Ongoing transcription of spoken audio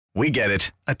We get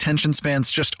it. Attention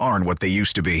spans just aren't what they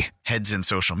used to be. Heads in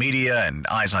social media and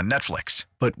eyes on Netflix.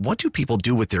 But what do people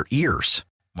do with their ears?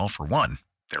 Well, for one,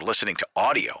 they're listening to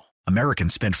audio.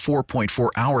 Americans spend 4.4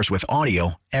 hours with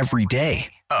audio every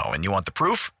day. Oh, and you want the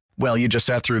proof? Well, you just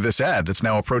sat through this ad that's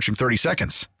now approaching 30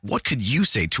 seconds. What could you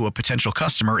say to a potential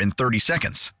customer in 30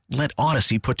 seconds? Let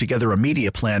Odyssey put together a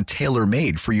media plan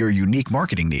tailor-made for your unique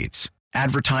marketing needs.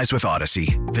 Advertise with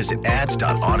Odyssey. Visit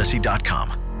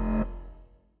ads.odyssey.com.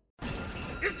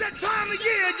 It's that time of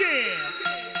year again.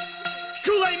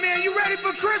 Kool-Aid Man, you ready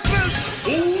for Christmas?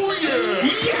 Oh, yeah.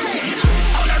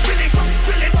 Yeah. All I really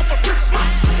want for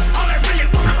Christmas. All I really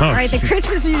want. All right, the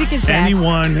Christmas music is back.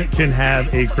 Anyone can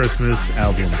have a Christmas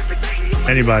album.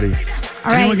 Anybody.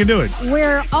 All Anyone right, can do it.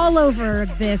 We're all over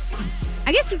this,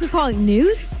 I guess you could call it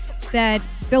news, that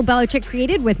Bill Belichick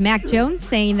created with Mac Jones,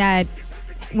 saying that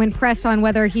when pressed on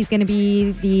whether he's going to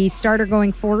be the starter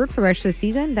going forward for the rest of the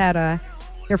season, that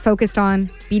they're focused on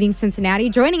beating Cincinnati.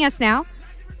 Joining us now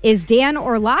is Dan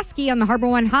Orlovsky on the Harbor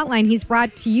One Hotline. He's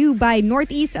brought to you by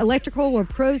Northeast Electrical, where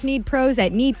pros need pros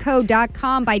at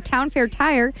needco.com, by Town Fair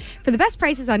Tire. For the best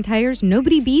prices on tires,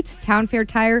 nobody beats Town Fair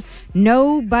Tire.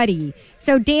 Nobody.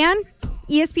 So Dan,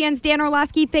 ESPN's Dan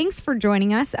Orlovsky, thanks for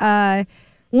joining us.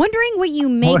 Wondering what you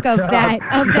make of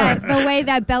that, the way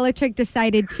that Belichick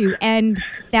decided to end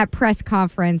that press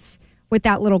conference with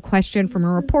that little question from a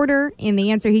reporter and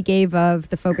the answer he gave of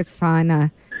the focus on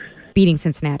beating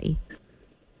Cincinnati.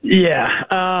 Yeah.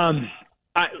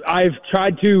 I've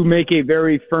tried to make a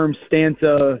very firm stance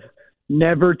of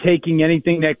never taking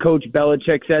anything that Coach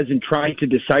Belichick says and trying to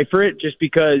decipher it, just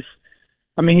because,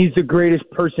 I mean, he's the greatest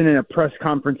person in a press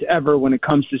conference ever when it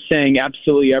comes to saying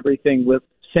absolutely everything with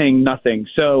saying nothing.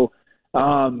 So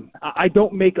I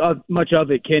don't make much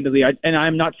of it, candidly, and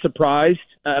I'm not surprised.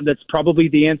 That's probably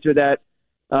the answer that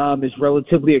is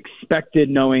relatively expected,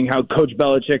 knowing how Coach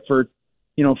Belichick for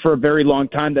a very long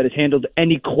time that has handled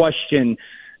any question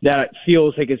that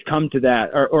feels like has come to that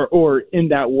or in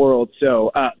that world.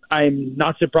 So I'm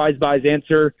not surprised by his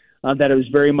answer, that it was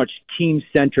very much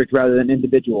team-centric rather than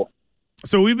individual.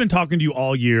 So we've been talking to you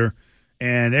all year,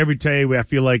 and every day, I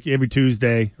feel like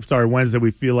Wednesday,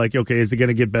 we feel like, okay, is it going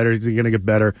to get better? Is it going to get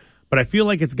better? But I feel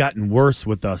like it's gotten worse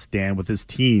with us, Dan, with this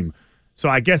team. So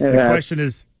I guess the question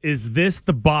is this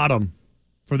the bottom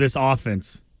for this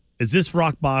offense? Is this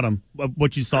rock bottom,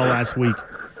 what you saw last week?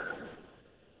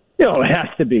 It has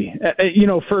to be.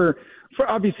 For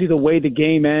obviously the way the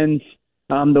game ends,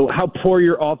 how poor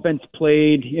your offense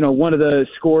played. One of the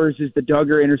scores is the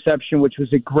Duggar interception, which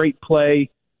was a great play.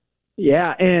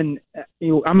 Yeah, and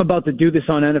I'm about to do this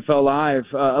on NFL Live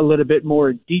a little bit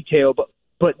more detail,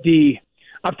 but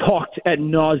I've talked ad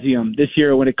nauseum this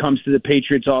year when it comes to the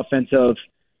Patriots' offense of,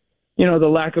 the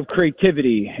lack of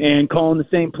creativity and calling the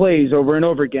same plays over and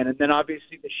over again, and then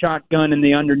obviously the shotgun and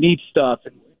the underneath stuff,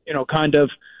 and kind of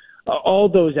all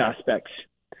those aspects.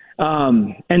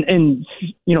 And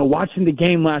watching the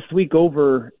game last week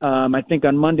over, I think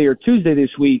on Monday or Tuesday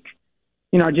this week,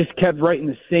 I just kept writing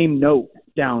the same note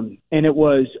down, and it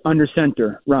was under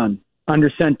center, run, under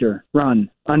center, run,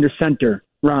 under center,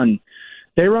 run.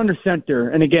 They were under center,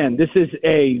 and again, this is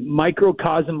a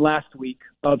microcosm last week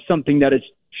of something that is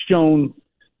shown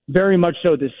very much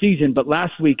so this season, but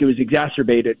last week it was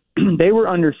exacerbated. They were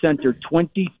under center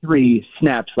 23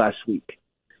 snaps last week.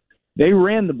 They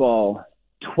ran the ball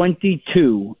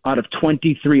 22 out of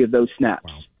 23 of those snaps.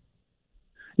 Wow.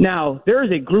 Now, there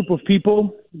is a group of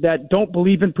people that don't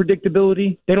believe in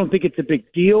predictability. They don't think it's a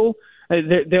big deal.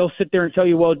 They'll sit there and tell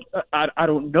you, well, I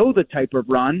don't know the type of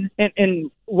run. And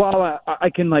while I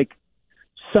can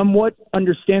somewhat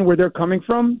understand where they're coming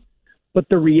from, but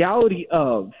the reality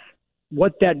of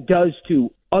what that does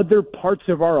to other parts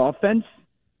of our offense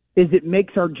is it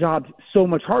makes our jobs so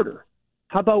much harder.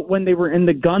 How about when they were in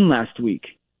the gun last week?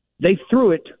 They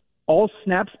threw it all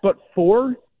snaps but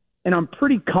 4, and I'm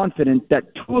pretty confident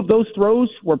that 2 of those throws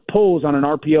were pulls on an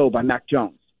RPO by Mac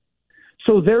Jones.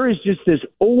 So there is just this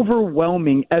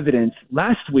overwhelming evidence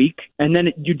last week, and then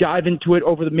you dive into it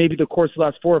over maybe the course of the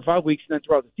last 4 or 5 weeks and then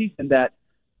throughout the season, that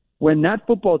when that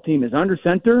football team is under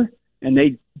center, and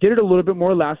they did it a little bit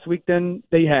more last week than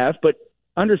they have, but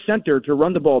under center to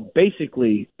run the ball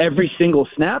basically every single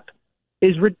snap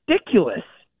is ridiculous.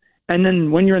 And then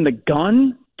when you're in the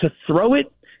gun to throw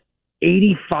it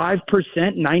 85%,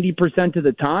 90% of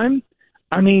the time,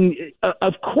 I mean,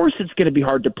 of course it's going to be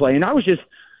hard to play. And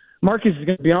Marcus is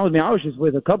going to be honest with me, I was just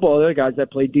with a couple other guys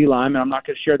that played D-line, and I'm not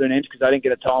going to share their names because I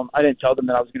didn't tell them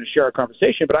that I was going to share our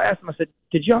conversation. But I asked them, I said,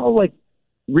 did y'all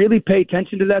really pay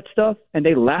attention to that stuff? And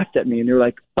they laughed at me, and they were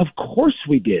like, of course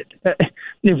we did.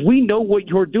 If we know what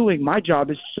you're doing, my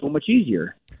job is so much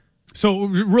easier. So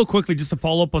real quickly, just to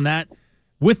follow up on that,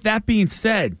 with that being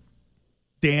said,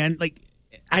 Dan,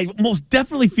 I most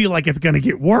definitely feel like it's going to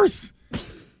get worse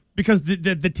because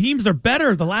the teams are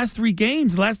better. The last 3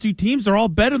 games, the last 2 teams are all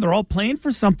better. They're all playing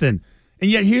for something,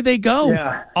 and yet here they go.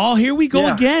 Yeah. Here we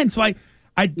go again. So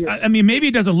I mean, maybe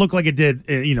it doesn't look like it did,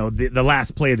 the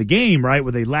last play of the game, right,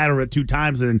 where they lateral it 2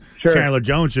 times and Chandler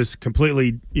Jones just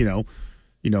completely,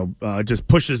 just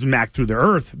pushes Mac through the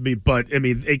earth. But I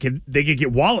mean, they could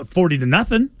get Wahlert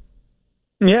 40-0.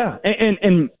 Yeah,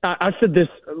 and I said this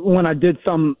when I did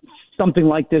something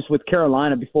like this with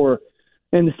Carolina before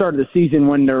in the start of the season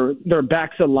when their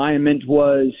backs alignment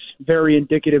was very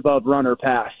indicative of run or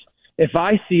pass. If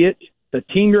I see it, the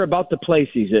team you're about to play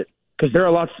sees it because they're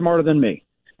a lot smarter than me,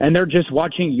 and they're just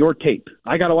watching your tape.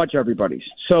 I got to watch everybody's.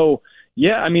 So,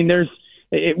 yeah, I mean,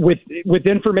 with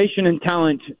information and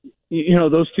talent,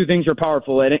 those 2 things are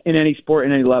powerful in any sport,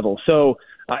 in any level. So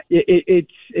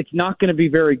it's not going to be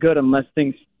very good unless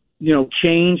things,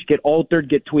 change, get altered,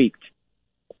 get tweaked.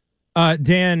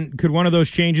 Dan, could one of those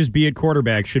changes be at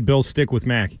quarterback? Should Bill stick with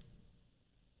Mac?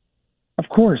 Of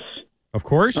course. Of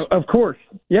course? Of course.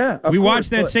 Yeah. We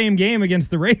watched that same game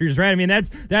against the Raiders, right? I mean,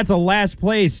 that's a last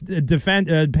place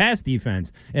pass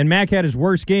defense. And Mac had his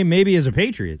worst game maybe as a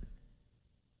Patriot.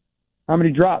 How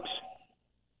many drops?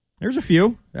 There's a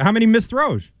few. How many missed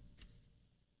throws?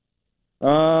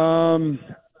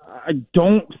 I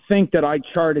don't think that I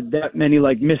charted that many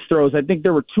missed throws. I think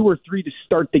there were 2 or 3 to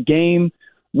start the game.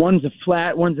 One's a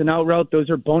flat, one's an out route. Those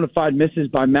are bona fide misses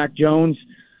by Mac Jones.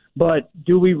 But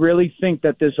do we really think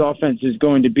that this offense is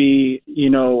going to be,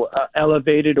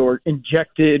 elevated or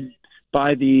injected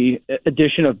by the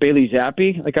addition of Bailey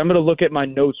Zappi? I'm going to look at my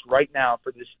notes right now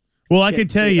for this. Well, I can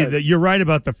tell you that you're right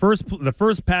about the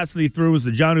first pass that he threw was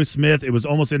to Jonnu Smith. It was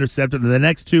almost intercepted, and the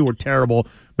next 2 were terrible.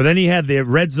 But then he had the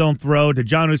red zone throw to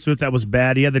Jonnu Smith that was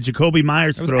bad. He had the Jacoby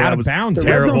Myers throw that was bounds.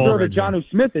 Terrible. The red zone throw to Jonnu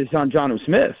Smith is on Jonnu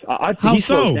Smith. How he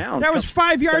so? Down. That was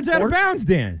 5 yards out of bounds,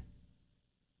 Dan.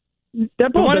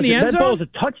 That ball in the end zone? That ball's a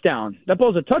touchdown. That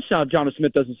ball's a touchdown. Jonnu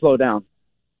Smith doesn't slow down.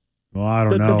 Well, I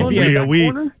don't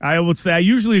know. I would say I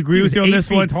usually agree with you on this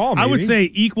one. Tall, I would say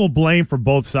equal blame for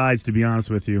both sides, to be honest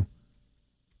with you.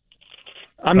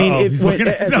 I mean, as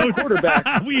a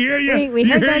quarterback, we hear you. We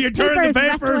heard you turn the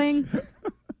papers.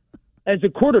 As a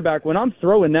quarterback, when I'm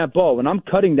throwing that ball, when I'm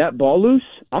cutting that ball loose,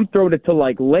 I'm throwing it to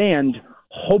land,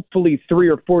 hopefully 3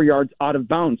 or 4 yards out of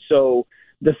bounds. So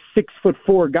the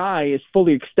 6'4" guy is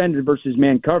fully extended versus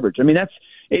man coverage. I mean,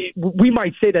 we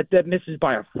might say that misses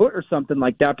by a foot or something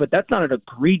like that, but that's not an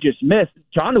egregious miss.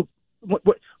 John,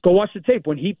 go watch the tape.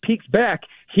 When he peeks back,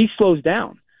 he slows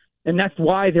down. And that's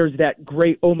why there's that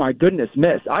great, oh my goodness,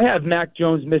 miss. I have Mac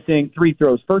Jones missing 3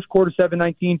 throws. First quarter,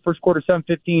 7:19. First quarter,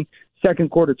 7:15.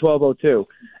 Second quarter, 12:02.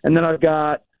 And then I've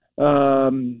got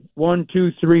 1,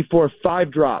 2, 3, 4,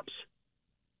 5 drops.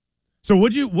 So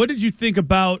what did you think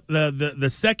about the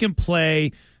second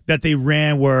play that they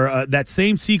ran where that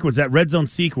same sequence, that red zone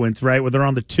sequence, right, where they're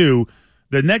on the 2,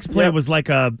 the next play was like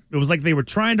they were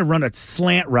trying to run a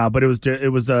slant route, but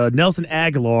it was Nelson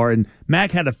Aguilar, and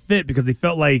Mac had a fit because he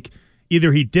felt like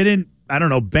either he didn't,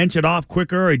 bench it off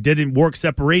quicker, or he didn't work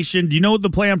separation. Do you know what the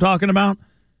play I'm talking about?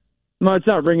 No, it's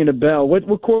not ringing a bell.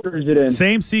 What quarter is it in?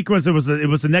 Same sequence. It was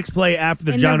the next play after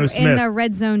the Jonnu Smith. In the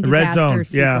red zone disaster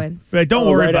sequence. Yeah. Don't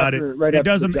worry about it. It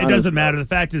doesn't matter. The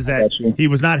fact is that he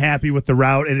was not happy with the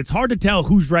route, and it's hard to tell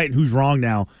who's right and who's wrong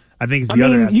now. I think it's the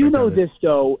other aspect of it. This,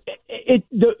 though.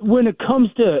 When it comes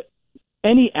to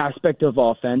any aspect of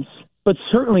offense, but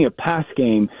certainly a pass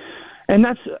game, and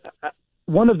that's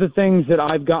one of the things that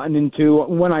I've gotten into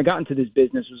when I got into this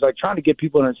business was trying to get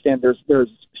people to understand there's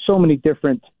so many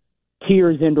different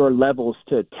tiers and/or levels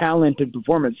to talent and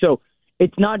performance. So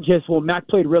it's not just, Mac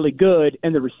played really good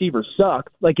and the receivers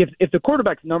sucked. If the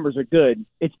quarterback's numbers are good,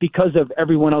 it's because of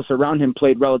everyone else around him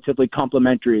played relatively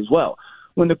complimentary as well.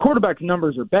 When the quarterback's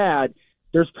numbers are bad,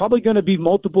 there's probably going to be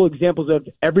multiple examples of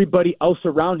everybody else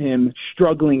around him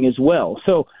struggling as well.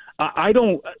 So I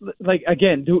don't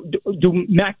again.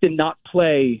 Mac did not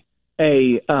play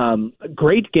a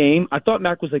great game. I thought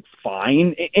Mac was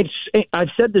fine. I've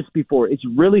said this before. It's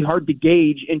really hard to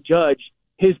gauge and judge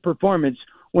his performance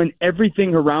when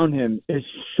everything around him is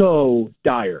so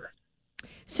dire.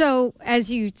 So as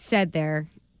you said there,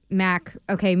 Mac,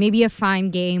 okay, maybe a fine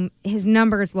game. His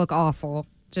numbers look awful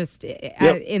just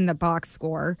in the box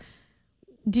score.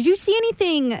 Did you see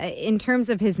anything in terms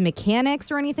of his mechanics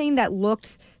or anything that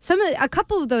looked – a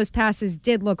couple of those passes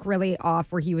did look really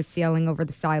off where he was sailing over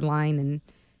the sideline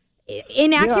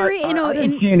inaccurate. I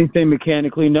didn't see anything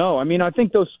mechanically. No, I mean I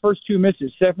think those first two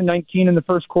misses, 7-19 in the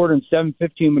first quarter and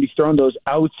 7-15 when he's throwing those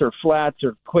outs or flats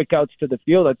or quick outs to the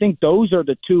field. I think those are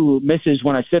the two misses.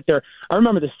 When I sit there, I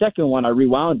remember the second one I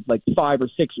rewound like 5 or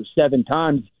 6 or 7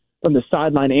 times from the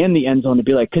sideline and the end zone to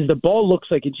be like, because the ball looks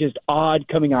like it's just odd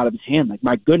coming out of his hand. Like,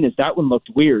 my goodness, that one looked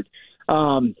weird.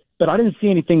 But I didn't see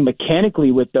anything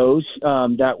mechanically with those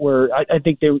that were. I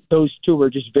think those two were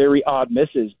just very odd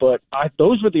misses. But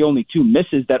those were the only two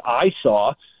misses that I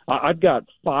saw. I've got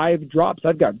 5 drops.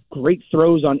 I've got great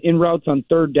throws on in routes on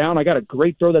third down. I got a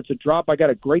great throw that's a drop. I got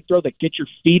a great throw that gets your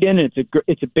feet in, and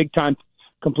it's a big time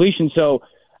completion. So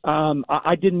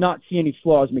I did not see any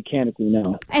flaws mechanically.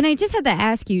 No. And I just had to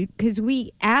ask you because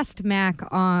we asked Mac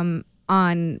on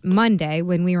Monday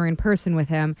when we were in person with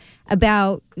him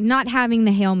about not having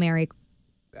the Hail Mary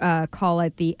call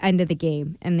at the end of the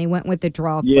game, and they went with the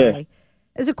draw play. Yeah.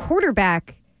 As a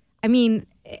quarterback, I mean,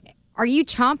 are you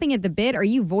chomping at the bit? Are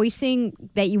you voicing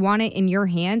that you want it in your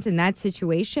hands in that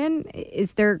situation?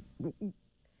 Is there...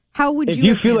 How would if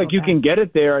you feel like you can get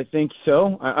it there, I think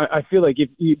so. I feel like if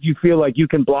you feel like you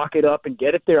can block it up and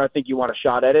get it there, I think you want a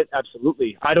shot at it.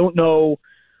 Absolutely. I don't know...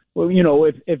 Well,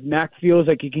 if Mac feels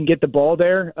like he can get the ball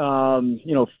there,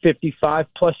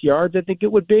 55-plus yards, I think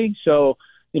it would be. So,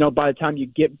 by the time you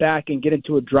get back and get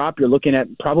into a drop, you're looking at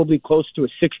probably close to a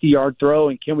 60-yard throw,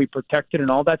 and can we protect it and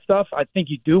all that stuff? I think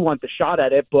you do want the shot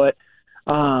at it, but,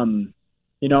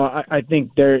 I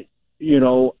think there,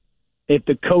 if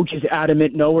the coach is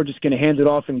adamant, no, we're just going to hand it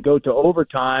off and go to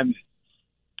overtime,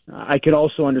 I could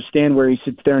also understand where he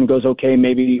sits there and goes, okay,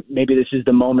 maybe this is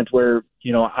the moment where,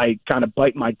 I kind of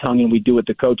bite my tongue and we do what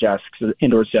the coach asks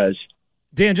or says.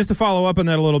 Dan, just to follow up on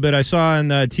that a little bit, I saw on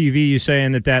TV you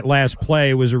saying that last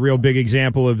play was a real big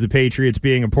example of the Patriots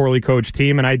being a poorly coached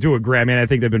team, and I do agree. I mean, I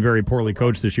think they've been very poorly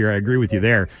coached this year. I agree with you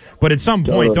there. But at some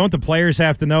point, don't the players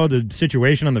have to know the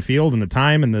situation on the field and the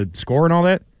time and the score and all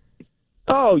that?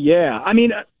 Oh, yeah. I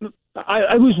mean,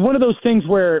 I was one of those things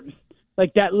where –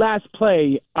 like that last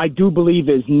play, I do believe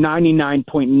is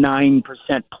 99.9%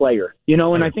 player,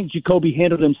 and I think Jacoby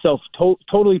handled himself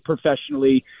totally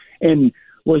professionally and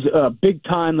was a big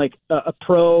time, like a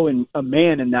pro and a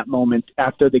man in that moment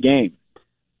after the game.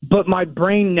 But my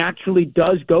brain naturally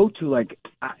does go to like,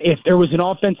 if there was an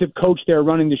offensive coach there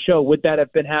running the show, would that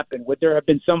have been happened? Would there have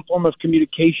been some form of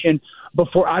communication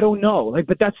before? I don't know. Like,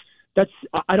 but that's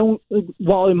I don't,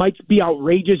 while it might be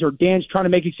outrageous or Dan's trying to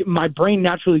make it, my brain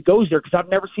naturally goes there because I've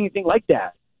never seen anything like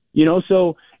that,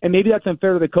 so, and maybe that's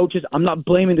unfair to the coaches. I'm not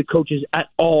blaming the coaches at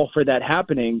all for that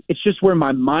happening. It's just where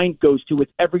my mind goes to with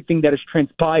everything that has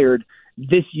transpired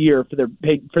this year for the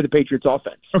Patriots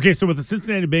offense. Okay. So with the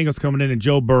Cincinnati Bengals coming in and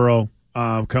Joe Burrow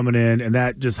coming in and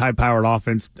that just high powered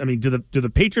offense, I mean, do the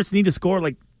Patriots need to score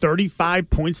like 35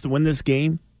 points to win this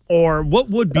game, or what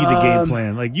would be the game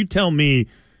plan? Like, you tell me,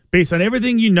 based on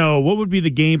everything what would be the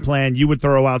game plan you would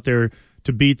throw out there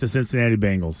to beat the Cincinnati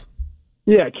Bengals?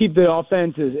 Yeah, keep the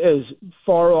offense as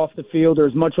far off the field or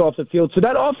as much off the field. So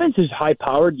that offense is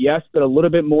high-powered, yes, but a little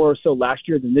bit more so last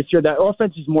year than this year. That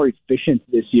offense is more efficient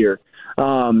this year.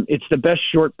 It's the best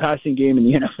short passing game in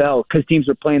the NFL because teams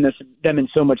are playing them in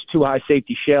so much too high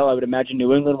safety shell. I would imagine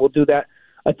New England will do that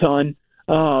a ton.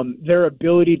 Their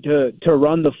ability to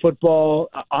run the football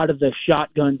out of the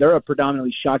shotgun, they're a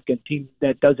predominantly shotgun team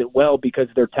that does it well because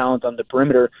of their talent on the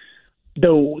perimeter.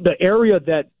 The area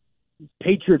that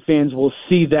Patriot fans will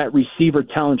see that receiver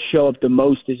talent show up the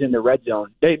most is in the red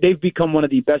zone. They've become one of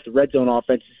the best red zone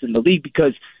offenses in the league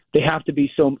because they have to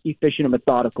be so efficient and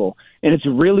methodical. And it's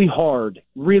really hard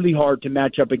to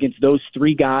match up against those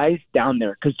 3 guys down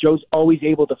there because Joe's always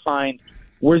able to find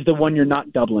where's the one you're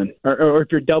not doubling? Or if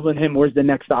you're doubling him, where's the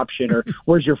next option? Or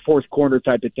where's your fourth corner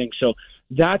type of thing? So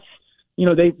that's,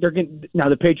 they're going now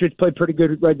the Patriots play pretty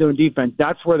good red zone defense.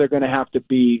 That's where they're going to have to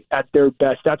be at their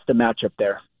best. That's the matchup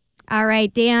there. All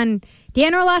right, Dan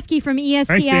Orlowski from ESPN.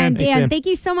 Thanks, Dan. Dan, thank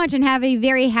you so much and have a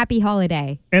very happy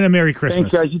holiday. And a Merry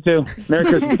Christmas. Thanks, guys. You too. Merry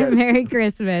Christmas, guys. Merry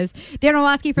Christmas. Dan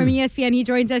Orlowski from ESPN. He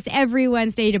joins us every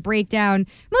Wednesday to break down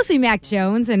mostly Mac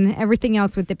Jones and everything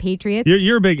else with the Patriots.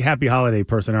 You're a big happy holiday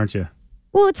person, aren't you?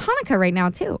 Well, it's Hanukkah right now,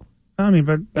 too.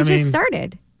 It just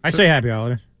started. I say happy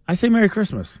holiday. I say Merry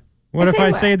Christmas. What if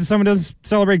I say that someone doesn't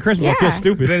celebrate Christmas? I feel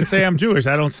stupid. Then say I'm Jewish.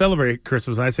 I don't celebrate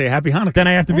Christmas. I say Happy Hanukkah. Then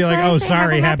I have to be like, oh,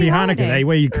 sorry, Happy Hanukkah. That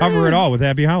way you cover it all with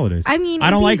Happy Holidays. I mean, I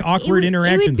don't like awkward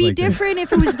interactions. It would be like different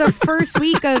if it was the first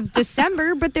week of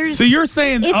December, but there's. So you're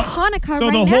saying it's Hanukkah so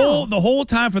right now. the whole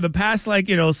time for the past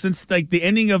since like the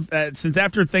ending of since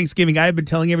after Thanksgiving, I have been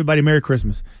telling everybody Merry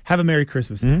Christmas. Have a Merry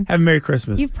Christmas. Have a Merry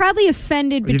Christmas. You've probably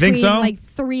offended between like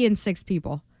 3 and 6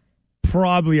 people.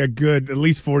 probably a good, at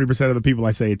least 40% of the people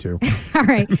I say it to. All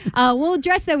right. We'll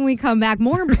address them when we come back.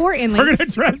 More importantly, We're going to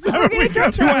address that when we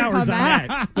come 2 back. hours on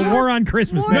that. The war on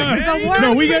Christmas. More, then. the war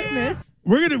No, on we got- Christmas.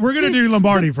 We're gonna do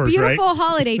Lombardi first, right? Beautiful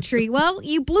holiday tree. Well,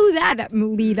 you blew that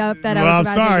lead up that I Well, was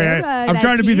about sorry. to do. I'm that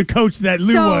trying to be the tease. coach that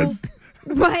Lou was.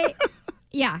 But,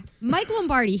 yeah, Mike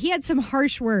Lombardi, he had some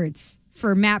harsh words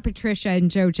for Matt Patricia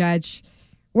and Joe Judge.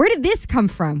 Where did this come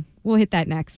from? We'll hit that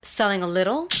next. Selling a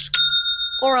little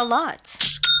or a lot?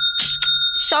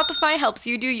 Shopify helps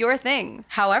you do your thing,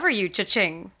 however you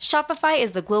cha-ching. Shopify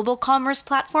is the global commerce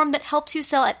platform that helps you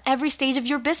sell at every stage of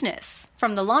your business.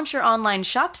 From the launch your online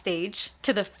shop stage,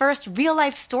 to the first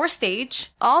real-life store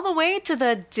stage, all the way to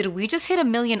the did we just hit 1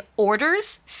 million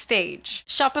orders stage.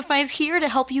 Shopify is here to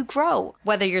help you grow.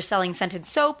 Whether you're selling scented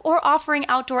soap or offering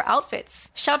outdoor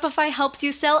outfits, Shopify helps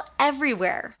you sell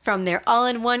everywhere. From their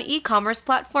all-in-one e-commerce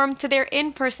platform to their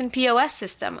in-person POS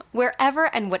system, wherever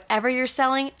and whatever you're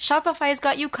selling, Shopify's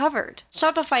got you covered.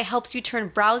 Shopify helps you turn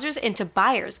browsers into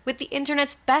buyers with the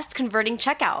internet's best converting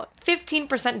checkout.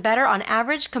 15% better on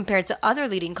average compared to other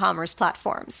leading commerce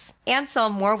platforms. And sell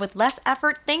more with less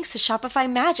effort thanks to Shopify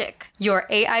Magic, your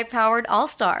AI-powered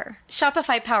all-star.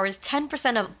 Shopify powers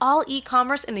 10% of all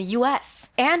e-commerce in the US.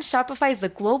 And Shopify is the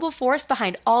global force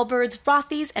behind Allbirds,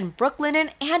 Rothy's, and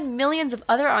Brooklinen, and millions of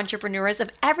other entrepreneurs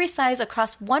of every size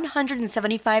across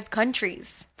 175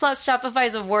 countries. Plus,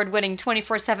 Shopify's award-winning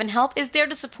 24/7 help is there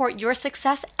to support your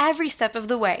success every step of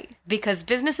the way. Because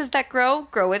businesses that grow,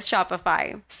 grow with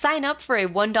Shopify. Sign up for a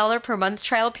 $1 per month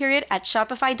trial period at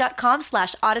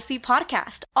shopify.com/Odyssey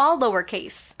Podcast, all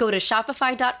lowercase. Go to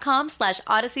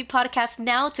shopify.com/Odyssey Podcast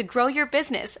now to grow your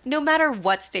business, no matter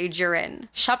what stage you're in.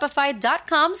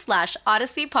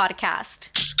 Shopify.com/Odyssey Podcast.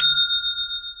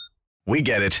 We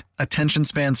get it. Attention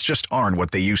spans just aren't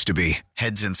what they used to be.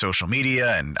 Heads in social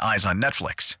media and eyes on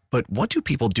Netflix. But what do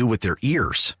people do with their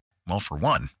ears? Well, for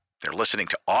one, they're listening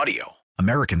to audio.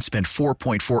 Americans spend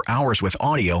 4.4 hours with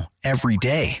audio every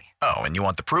day. Oh, and you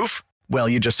want the proof? Well,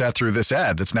 you just sat through this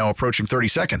ad that's now approaching 30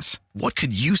 seconds. What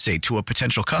could you say to a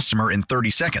potential customer in 30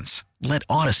 seconds? Let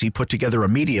Odyssey put together a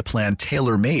media plan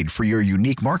tailor-made for your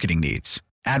unique marketing needs.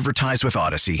 Advertise with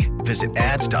Odyssey. Visit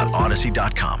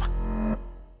ads.odyssey.com.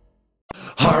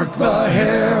 Hark the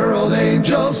herald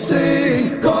angels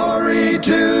sing, glory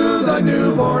to the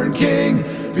newborn King.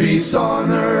 Peace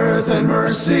on earth and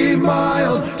mercy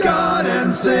mild, God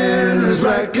and sinners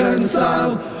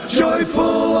reconciled. Joyful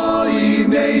all ye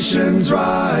nations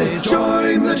rise,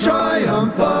 join the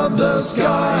triumph of the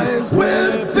skies.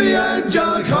 With the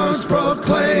angelic host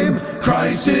proclaim,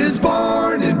 Christ is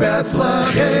born in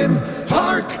Bethlehem.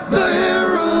 Hark the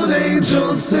herald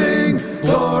angels sing,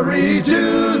 glory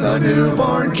to the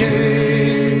newborn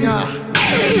King.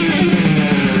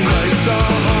 Christ the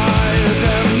highest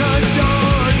heaven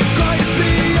adored, Christ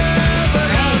the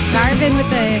everlasting. Darvin with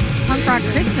the punk rock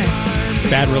Christmas.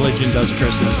 Bad Religion does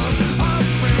Christmas.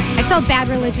 I saw Bad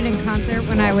Religion in concert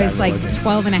when I was like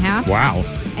 12 and a half. Wow.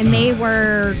 And they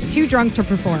were too drunk to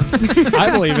perform. I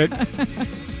believe it.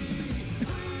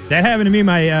 That happened to me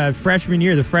my freshman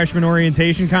year, the freshman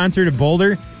orientation concert at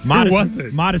Boulder. was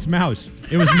it? Modest Mouse.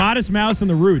 It was Modest Mouse and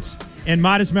the Roots. And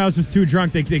Modest Mouse was too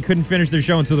drunk. They couldn't finish their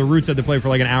show until the Roots had to play for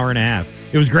like an hour and a half.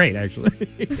 It was great, actually.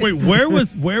 Wait, where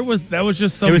was that? Was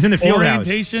just some It was in the field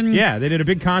orientation house. Yeah, they did a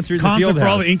big concert in the concert field for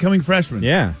all house. the incoming freshmen.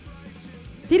 Yeah.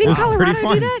 Didn't was Colorado pretty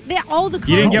fun. do that? All the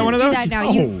colleges didn't get one of do those? that now.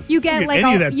 No. You You get get like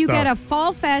any of that you stuff. get a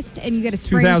fall fest and you get a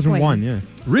spring 2001, fling. yeah.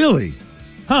 Really?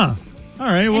 Huh. All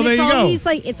right. Well, And there it's you go. always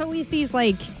it's always these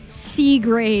like C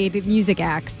grade music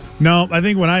acts. No, I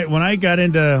think when I got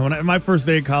into my first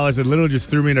day of college, it literally just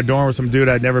threw me in a dorm with some dude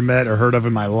I'd never met or heard of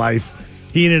in my life.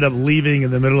 He ended up leaving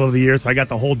in the middle of the year, so I got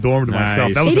the whole dorm to myself.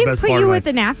 Nice. That was They the didn't best put part you of with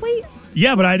it. an athlete?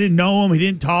 Yeah, but I didn't know him. He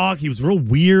didn't talk. He was real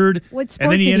weird. What sport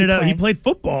And then he did he ended up play? he played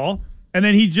football, and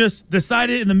then he just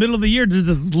decided in the middle of the year to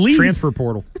just leave. Transfer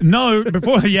portal. No,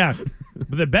 before yeah.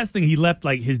 But the best thing, he left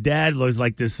like his dad was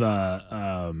like this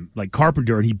like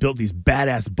carpenter, and he built these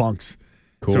badass bunks.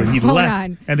 Cool. So he Hold left,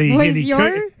 on. and then Was he your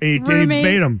roommate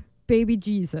made him. Baby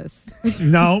Jesus?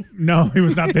 No, he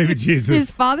was not baby Jesus. His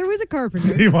father was a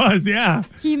carpenter. He was, yeah.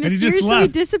 He And just mysteriously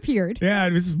left. disappeared. Yeah,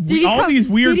 it was Did he all come- these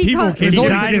weird did he people come- came It was only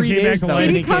died and 3 came back days, to though. life. Did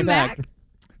he He came come back?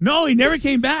 No, he never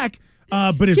came back.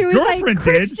 But his He was girlfriend like,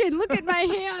 did. Christian, look at my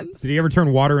hands. Did he ever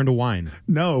turn water into wine?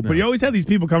 No, but he always had these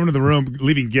people coming to the room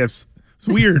leaving gifts. It's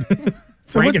weird. So what's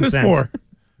this Frankincense. for?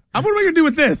 What am I going to do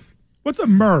with this? What's a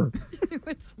myrrh?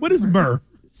 What is myrrh?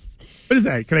 What is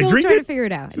that? Can I Still drink trying to it? figure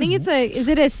it out. I think is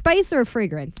it a spice or a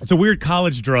fragrance? It's a weird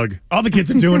college drug. All the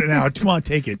kids are doing it now. Come on,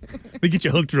 take it. They get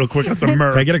you hooked real quick on some Can I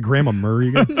myrrh. get a gram of myrrh?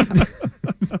 You guys?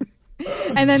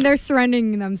 And then they're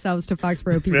surrendering themselves to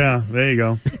Foxborough people. Yeah, there you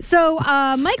go. So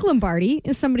Mike Lombardi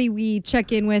is somebody we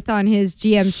check in with on his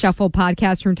GM Shuffle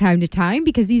podcast from time to time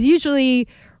because he's usually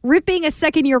ripping a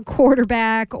second-year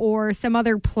quarterback or some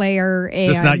other player.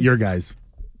 And Just not your guys.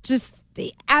 Just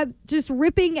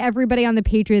ripping everybody on the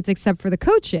Patriots except for the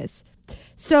coaches.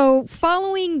 So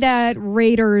following that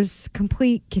Raiders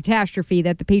complete catastrophe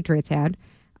that the Patriots had,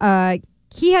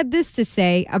 he had this to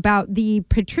say about the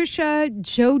Patricia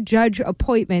Joe Judge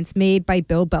appointments made by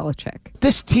Bill Belichick.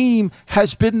 This team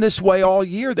has been this way all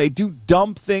year. They do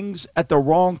dumb things at the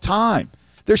wrong time.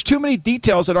 There's too many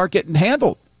details that aren't getting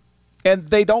handled, and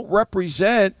they don't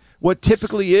represent what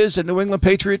typically is a New England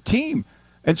Patriot team.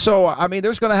 And so, I mean,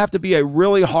 there's going to have to be a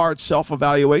really hard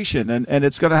self-evaluation, and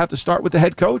it's going to have to start with the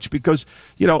head coach because,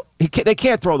 you know, they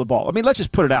can't throw the ball. I mean, let's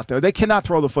just put it out there. They cannot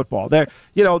throw the football.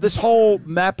 This whole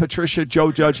Matt Patricia,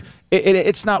 Joe Judge,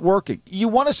 it's not working. You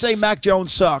want to say Mac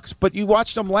Jones sucks, but you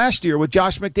watched him last year with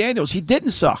Josh McDaniels. He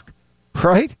didn't suck,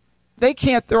 right? They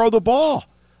can't throw the ball.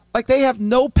 Like, they have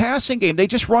no passing game. They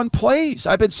just run plays.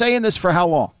 I've been saying this for how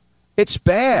long? It's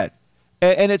bad,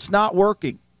 and it's not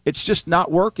working. It's just not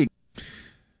working.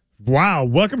 Wow,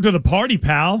 welcome to the party,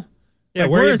 pal. Yeah,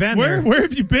 where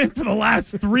have you been for the last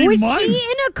 3 months? Was he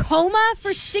in a coma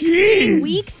for 16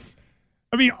 weeks?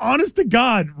 I mean, honest to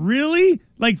God, really?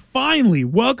 Like, finally,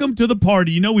 welcome to the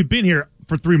party. You know, we've been here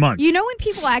for 3 months. You know when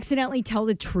people accidentally tell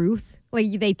the truth?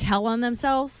 Like, they tell on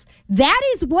themselves? That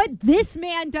is what this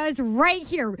man does right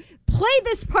here. Play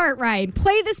this part, Ryan.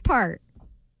 Play this part.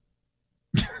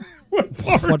 What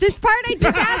part? This part I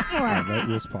just asked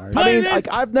for. This part. I mean, like,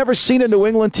 I've never seen a New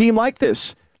England team like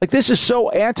this. Like, this is so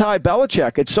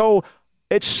anti-Belichick. It's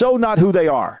so not who they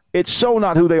are. It's so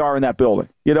not who they are in that building.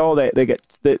 You know,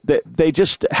 they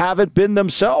just haven't been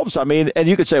themselves. I mean, and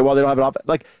you could say, well, they don't have enough.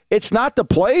 Like, it's not the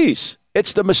plays.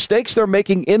 It's the mistakes they're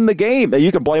making in the game. And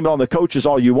you can blame it on the coaches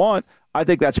all you want. I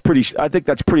think that's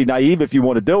pretty naive if you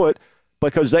want to do it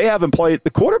because they haven't played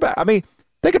the quarterback. I mean,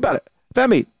 think about it.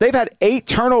 Femi, they've had 8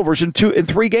 turnovers in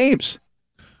 3 games.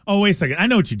 Oh, wait a second. I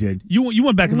know what you did. You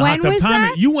went back in the hot tub.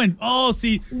 That? You went, oh,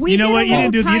 see, We you know did what? a You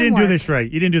little didn't time do this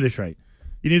right. You didn't do this right.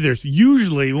 You did this.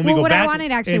 Usually when we go what back. I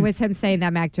wanted actually was him saying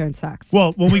that Mac Jones sucks.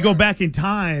 Well, when we go back in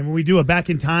time, when we do a back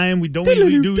in time, we don't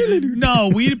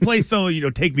we play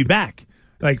Take Me Back.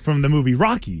 Like from the movie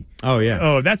Rocky. Oh, yeah.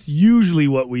 Oh, that's usually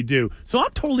what we do. So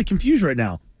I'm totally confused right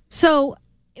now. So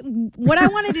what I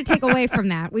wanted to take away from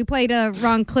that, we played a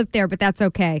wrong clip there, but that's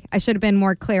okay. I should have been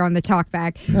more clear on the talk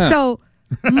back. So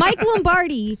Mike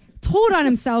Lombardi told on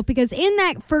himself because in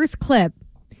that first clip,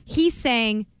 he's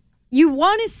saying, you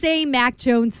want to say Mac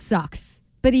Jones sucks,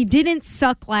 but he didn't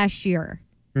suck last year.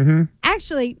 Mm-hmm.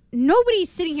 Actually, nobody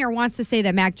sitting here wants to say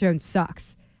that Mac Jones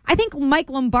sucks. I think Mike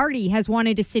Lombardi has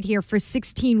wanted to sit here for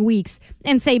 16 weeks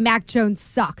and say Mac Jones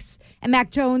sucks. And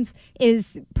Mac Jones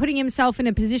is putting himself in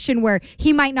a position where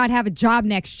he might not have a job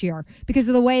next year because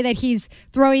of the way that he's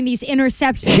throwing these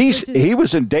interceptions. He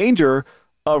was in danger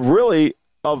of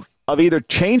either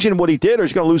changing what he did or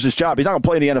he's going to lose his job. He's not going to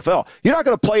play in the NFL. You're not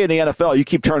going to play in the NFL. You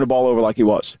keep turning the ball over like he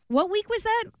was. What week was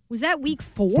that? Was that week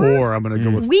 4? 4. I'm going to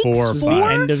go with Week 4. This was the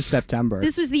end of September.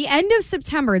 This was the end of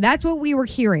September. That's what we were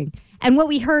hearing. And what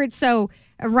we heard, so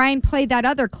Ryan played that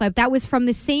other clip. That was from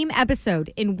the same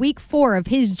episode in week 4 of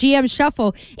his GM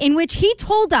Shuffle, in which he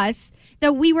told us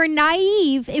that we were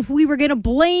naive if we were going to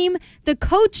blame the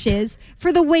coaches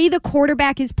for the way the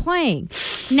quarterback is playing.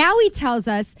 Now he tells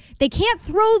us they can't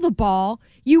throw the ball.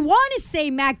 You want to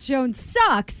say Mac Jones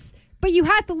sucks, but you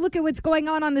have to look at what's going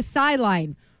on the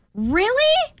sideline.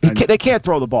 Really? They can't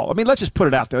throw the ball. I mean, let's just put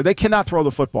it out there. They cannot throw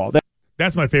the football.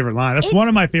 That's my favorite line. That's one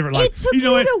of my favorite lines. It took you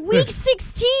to week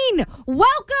 16.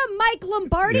 Welcome, Mike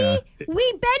Lombardi. Yeah.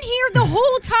 We've been here the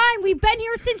whole time. We've been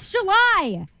here since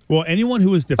July. Well, anyone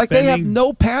who is defending... Like, they have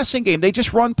no passing game. They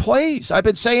just run plays. I've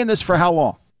been saying this for how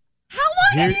long? How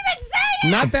long have you been saying it?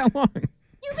 Not that long.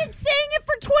 You've been saying it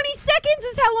for 20 seconds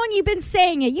is how long you've been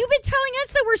saying it. You've been telling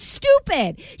us that we're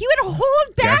stupid. You had to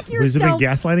hold back yourself been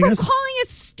gaslighting from us? calling us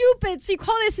stupid, so you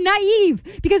call us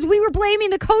naive because we were blaming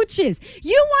the coaches.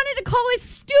 You wanted to call us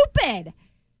stupid.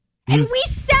 And we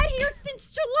sat here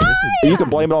since July. You can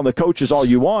blame it on the coaches all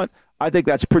you want. I think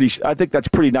that's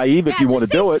pretty naive if you want to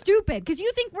do it. Stupid, because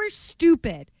you think we're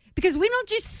stupid. Because we don't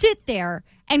just sit there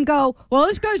and go, well,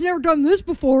 this guy's never done this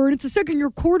before, and it's a second-year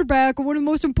quarterback, one of the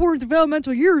most important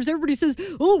developmental years. Everybody says,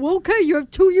 oh, well, okay, you have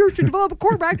 2 years to develop a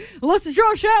quarterback, unless it's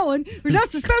Josh Allen, because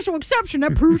that's the special exception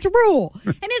that proves the rule.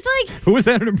 And it's like... Who was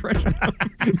that an impression of?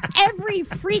 Every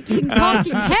freaking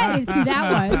talking head is who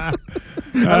that was.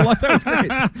 I love that. Was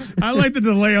great. I like the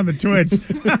delay on the Twitch.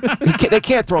 They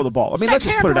can't throw the ball. I mean, let's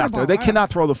just put it out there. They cannot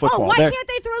throw the football. Oh, why can't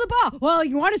they throw the ball? Well,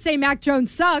 you want to say Mac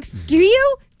Jones sucks. Do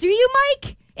you? Do you,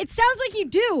 Mike? It sounds like you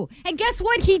do. And guess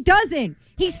what? He doesn't.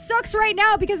 He sucks right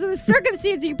now because of the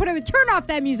circumstances you put him in. Turn off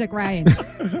that music, Ryan.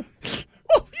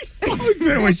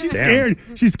 She's scared.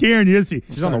 She's scared, is she?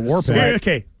 She's on the warpath.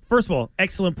 Okay, first of all,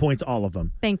 excellent points, all of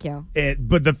them. Thank you.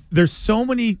 But there's so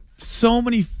many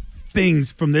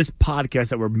things from this podcast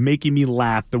that were making me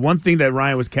laugh. The one thing that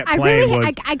Ryan kept playing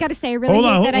was... I got to say, I really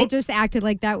hate that I just acted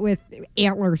like that with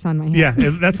antlers on my head. Yeah,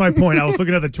 that's my point. I was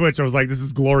looking at the Twitch. I was like, this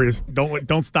is glorious.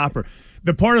 Don't stop her.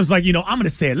 The part was like, I'm going to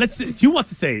say it. Who wants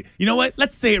to say it? You know what?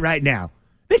 Let's say it right now.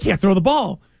 They can't throw the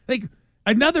ball. Like,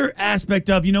 another aspect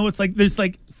of, it's like, there's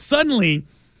like, suddenly,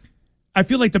 I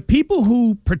feel like the people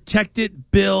who protected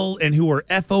Bill and who were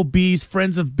FOBs,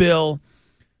 friends of Bill,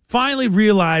 finally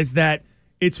realized that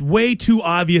it's way too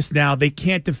obvious now. They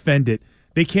can't defend it.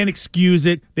 They can't excuse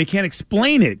it. They can't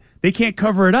explain it. They can't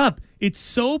cover it up. It's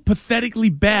so pathetically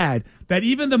bad that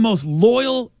even the most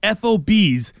loyal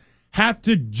FOBs have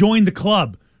to join the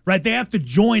club, right? They have to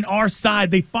join our side.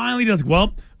 They finally just,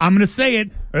 well, I'm going to say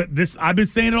it. I've been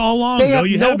saying it all along. They have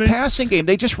no passing game.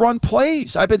 They just run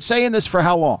plays. I've been saying this for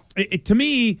how long? To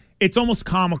me, it's almost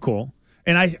comical.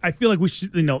 And I feel like we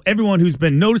should, everyone who's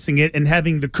been noticing it and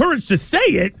having the courage to say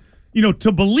it,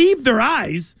 to believe their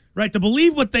eyes, right? To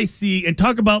believe what they see and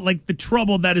talk about like the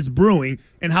trouble that is brewing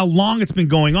and how long it's been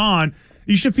going on.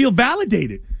 You should feel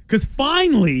validated because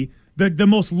finally the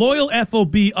most loyal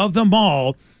FOB of them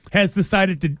all has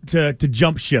decided to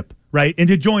jump ship, right? And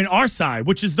to join our side,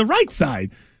 which is the right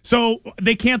side. So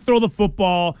they can't throw the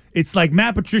football. It's like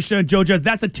Matt Patricia and Joe Judge.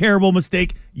 That's a terrible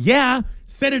mistake. Yeah,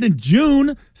 said it in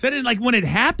June. Said it like when it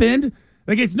happened.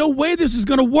 Like it's no way this is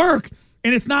going to work.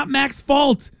 And it's not Mac's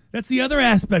fault. That's the other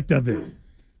aspect of it.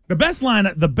 The best line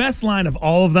of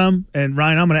all of them, and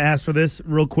Ryan, I'm going to ask for this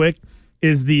real quick,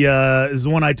 is the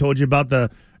one I told you about the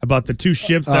two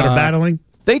ships that are battling.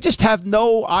 They just have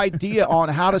no idea on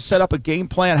how to set up a game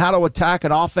plan, how to attack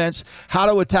an offense, how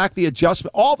to attack the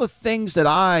adjustment. All the things that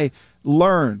I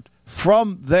learned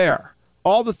from there,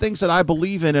 all the things that I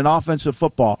believe in offensive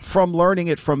football, from learning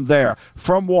it from there,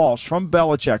 from Walsh, from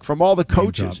Belichick, from all the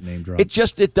coaches. Name drop.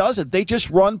 It doesn't. They just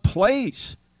run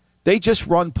plays.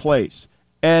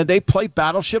 And they play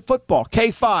battleship football.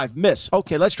 K5, miss.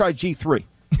 Okay, let's try G3.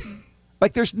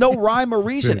 Like, there's no rhyme or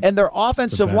reason. And their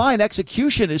offensive line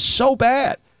execution is so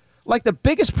bad. Like, the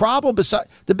biggest problem is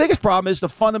the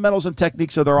fundamentals and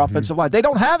techniques of their offensive line. They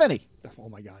don't have any. Oh,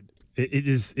 my God.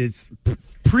 It's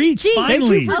preach,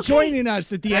 finally. Thank you for joining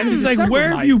us at the end of It's December, like, where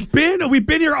Mike. have you been? We've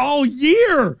been here all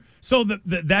year. So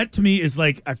that, to me, is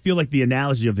like, I feel like the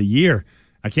analogy of the year.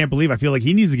 I can't believe I feel like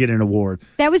he needs to get an award.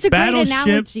 That was a great analogy.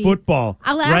 Battleship football.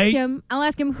 I'll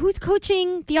ask him who's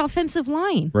coaching the offensive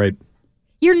line. Right.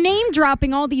 You're name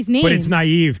dropping all these names. But it's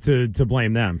naive to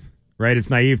blame them, right?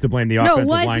 It's naive to blame the offensive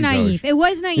line coach. No, it was naive. It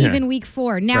was naive in week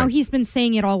 4. Now Right. he's been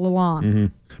saying it all along. Mm-hmm.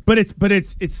 But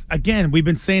it's again, we've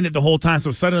been saying it the whole time.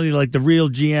 So suddenly, like the real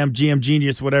GM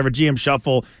genius, whatever, GM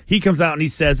Shuffle, he comes out and he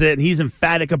says it and he's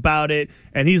emphatic about it.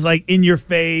 And he's like in your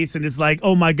face. And it's like,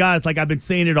 oh my God, it's like I've been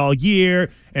saying it all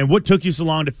year. And what took you so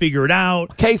long to figure it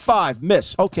out? K5,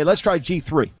 miss. Okay, let's try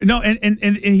G3. No, and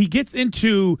he gets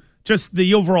into just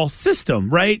the overall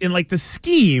system, right? And like the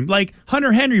scheme, like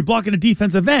Hunter Henry blocking a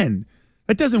defensive end.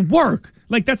 That doesn't work.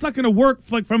 Like that's not going to work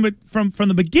like from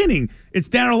the beginning. It's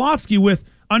Dan Orlovsky with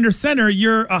under center,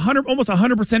 you're almost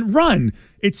 100% run.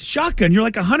 It's shotgun, you're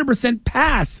like 100%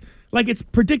 pass. Like it's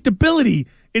predictability.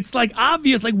 It's like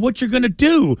obvious like what you're going to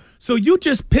do. So you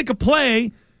just pick a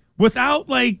play without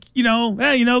like,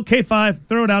 K5,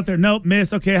 throw it out there. Nope,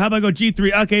 miss. Okay, how about I go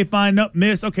G3? Okay, fine. Nope,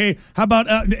 miss. Okay, how about,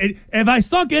 have I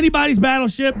sunk anybody's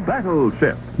battleship?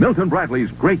 Battleship, Milton Bradley's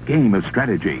great game of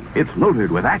strategy. It's loaded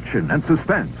with action and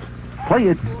suspense. Play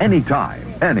it anytime,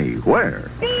 anywhere.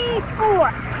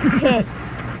 B4, hit.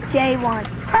 J1,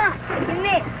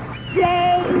 miss.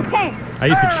 J10. I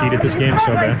used to cheat at this game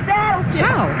so bad.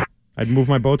 How? I'd move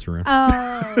my boats around.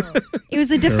 Oh, it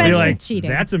was a defensive cheating.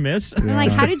 That's a miss. I'm like,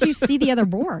 how did you see the other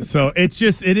board? So it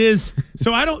is.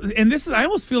 So I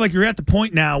almost feel like you're at the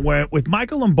point now where with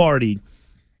Michael Lombardi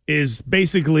is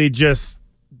basically just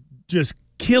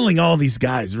killing all these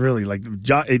guys, really. Like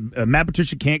Matt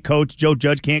Patricia can't coach, Joe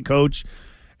Judge can't coach.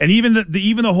 And even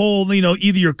the whole,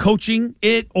 either you're coaching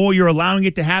it or you're allowing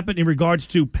it to happen in regards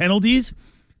to penalties.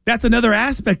 That's another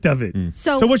aspect of it.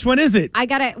 So which one is it? I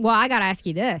gotta ask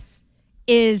you this.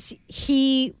 Is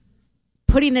he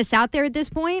putting this out there at this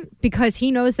point because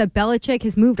he knows that Belichick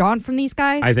has moved on from these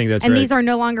guys. I think that's and right. these are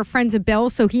no longer friends of Bill,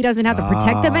 so he doesn't have to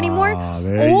protect them anymore.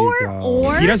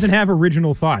 Or he doesn't have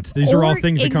original thoughts. These are all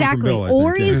things that come from Bill. I think.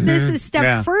 Or is this a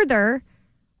step further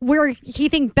where he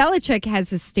thinks Belichick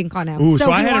has a stink on him? Ooh, so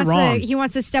I had it wrong. He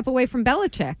wants to step away from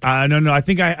Belichick. No. I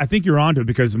think you're onto it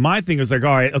because my thing is like,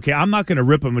 all right, okay, I'm not going to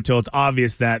rip them until it's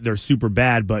obvious that they're super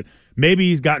bad, but maybe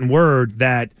he's gotten word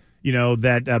that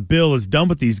that Bill is done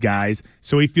with these guys,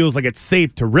 so he feels like it's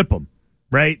safe to rip them,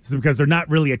 right? So because they're not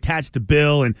really attached to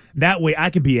Bill, and that way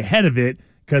I can be ahead of it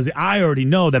because I already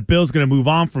know that Bill's going to move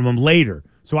on from him later.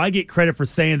 So I get credit for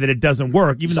saying that it doesn't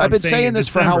work, even though I've been saying this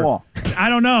for how long? I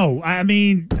don't know. I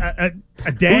mean, a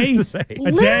day? Who's to say?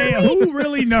 A day? Who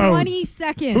really knows? 20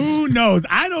 seconds. Who knows?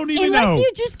 I don't even know. Unless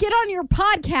you just get on your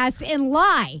podcast and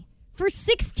lie for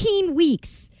 16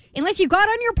 weeks. Unless you got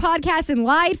on your podcast and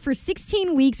lied for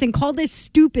 16 weeks and called this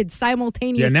stupid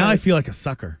simultaneously. Yeah, now I feel like a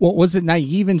sucker. Well, was it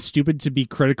naive and stupid to be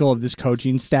critical of this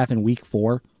coaching staff in week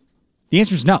 4? The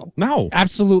answer is no. No.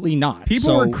 Absolutely not.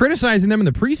 People were criticizing them in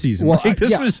the preseason. Well, like,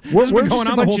 this was going just on a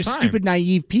the whole bunch of time. stupid,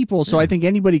 naive people, so I think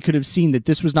anybody could have seen that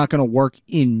this was not going to work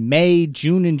in May,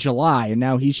 June, and July, and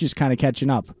now he's just kind of catching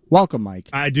up. Welcome, Mike.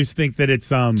 I just think that it's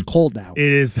cold out. It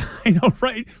is. I know,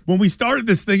 right? When we started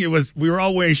this thing, we were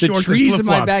all wearing shorts The trees and in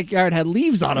my flip-flops. backyard had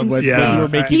leaves on them. When we were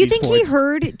making Do you these think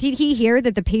points. did he hear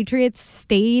that the Patriots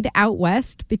stayed out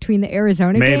west between the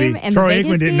Arizona game and Troy the Vegas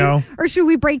Aikman didn't game? know. Or should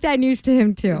we break that news to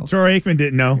him too? Troy Aikman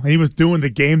didn't know. And he was doing the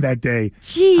game that day.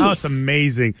 Jeez. Oh, it's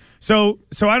amazing. So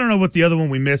I don't know what the other one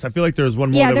we missed. I feel like there was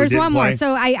one more that we there's didn't one play. more.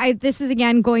 So I this is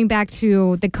again going back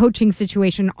to the coaching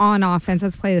situation on offense.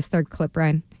 Let's play this third clip,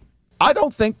 Ryan. I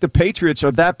don't think the Patriots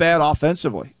are that bad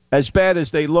offensively, as bad as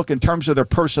they look in terms of their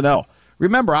personnel.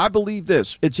 Remember, I believe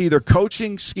this. It's either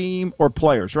coaching, scheme, or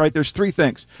players, right? There's three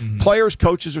things. Players,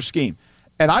 coaches, or scheme.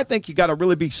 And I think you got to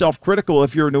really be self-critical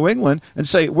if you're New England and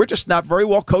say, we're just not very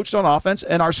well coached on offense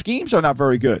and our schemes are not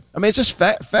very good. I mean, it's just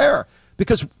fair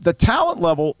because the talent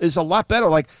level is a lot better.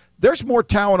 Like, there's more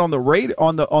talent on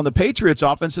the Patriots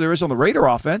offense than there is on the Raider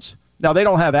offense. Now, they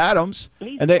don't have Adams,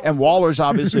 and Waller's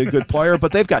obviously a good player,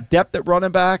 but they've got depth at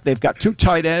running back. They've got 2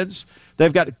 tight ends.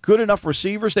 They've got good enough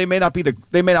receivers. They may not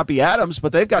be Adams,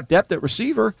 but they've got depth at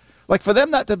receiver. Like, for them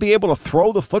not to be able to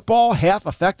throw the football half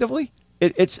effectively,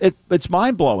 it's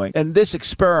mind-blowing. And this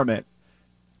experiment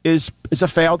is a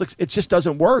failed. It just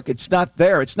doesn't work. It's not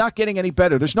there. It's not getting any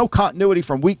better. There's no continuity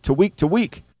from week to week to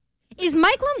week. Is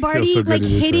Mike Lombardi so good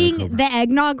hitting the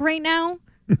eggnog right now?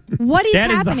 What is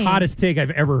happening? That is the hottest take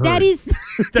I've ever heard. That is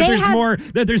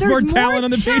there's more talent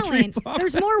on the Patriots.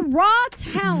 There's more raw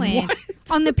talent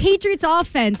on the Patriots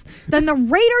offense than the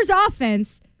Raiders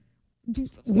offense.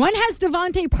 One has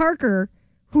Devontae Parker,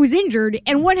 who's injured,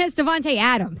 and one has Devontae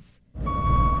Adams.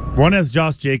 One has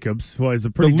Josh Jacobs, who is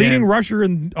a pretty leading rusher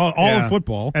in all of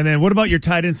football. And then what about your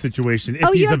tight end situation if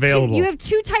he's available? You have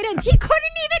 2 tight ends. He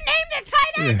couldn't even name the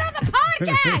tight ends on the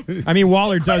podcast. I mean,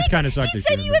 Waller does kind of suck He this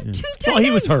said year. you have 2 tight ends. Well,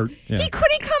 he was hurt. Yeah. He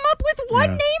couldn't come up with one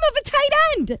name of a tight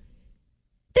end.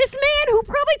 This man who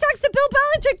probably talks to Bill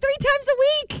Belichick 3 times a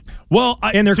week. Well,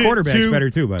 and their quarterback's better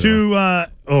too, by the way.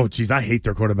 Oh, geez, I hate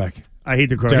their quarterback. I hate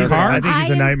their quarterback. Derek Carr? I think he's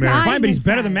a nightmare. Fine, but he's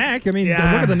better than Mac. I mean, look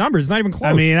at the numbers. It's not even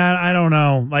close. I mean, I don't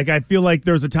know. Like, I feel like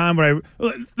there was a time where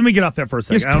let me get off that for a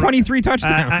second. He has 23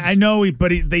 touchdowns. I know,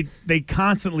 but they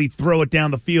constantly throw it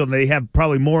down the field, and they have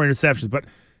probably more interceptions. But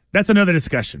that's another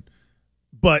discussion.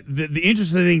 But the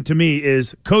interesting thing to me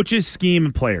is coaches, scheme,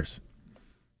 and players.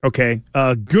 Okay,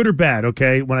 good or bad?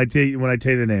 Okay, when I tell you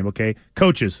the name. Okay,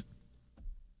 coaches.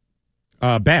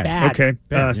 Bad. Okay,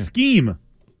 Bad, scheme.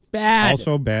 Bad.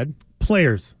 Also bad.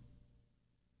 Players.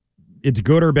 It's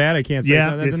good or bad. I can't say Yeah,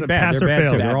 something. it's a bad. pass They're or bad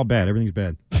fail. too. They're all bad. Everything's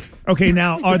bad. Okay,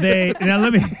 now are they? Now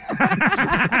let me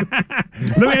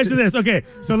answer this. Okay,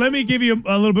 so let me give you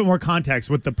a little bit more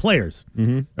context with the players.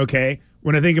 Okay,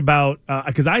 when I think about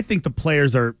because I think the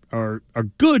players are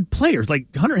good players.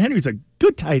 Like Hunter Henry's a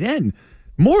good tight end.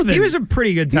 More than He was a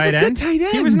pretty good tight end. He's a good tight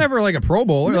end. He was never like a Pro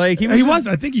Bowler. Like he was.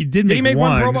 I think he did make he make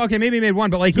one Pro Bowl? Okay, maybe he made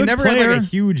one, but like he Good never had player. like a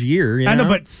huge year. You I know, know,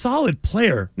 but solid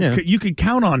player. Yeah. You could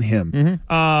count on him.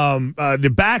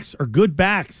 The backs are good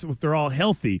backs if they're all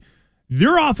healthy.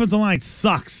 Your offensive line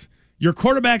sucks. Your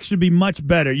quarterback should be much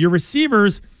better. Your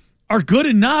receivers are good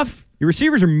enough. your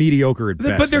receivers are mediocre at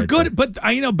best. But they're I'd good. say. But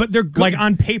but they're good. Like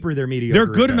on paper, they're mediocre. They're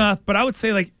good at best. enough. But I would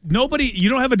say like nobody. You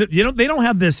don't have they don't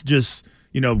have this just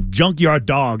junkyard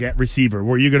dog at receiver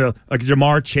where you're gonna like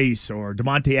Jamar Chase or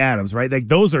Devontae Adams, right? Like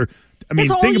those are. I mean,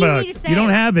 That's think all you about need it. to say. You don't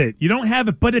have it. You don't have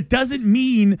it. But it doesn't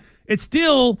mean it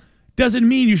still doesn't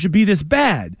mean you should be this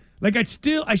bad. Like I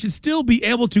should still be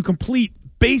able to complete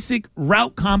basic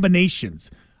route combinations.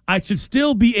 I should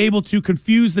still be able to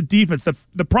confuse the defense.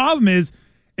 The problem is,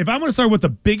 if I'm going to start what the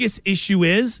biggest issue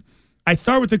is, I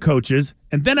start with the coaches,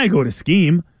 and then I go to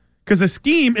scheme, because the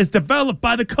scheme is developed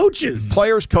by the coaches.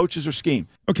 Players, coaches, or scheme.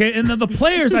 Okay, and then the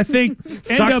players, I think,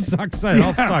 sucks. It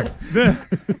all sucks.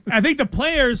 I think the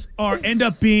players end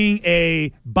up being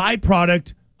a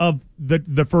byproduct of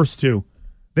the first two.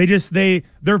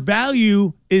 Their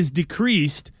value is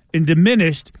decreased and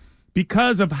diminished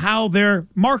because of how they're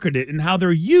marketed and how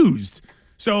they're used.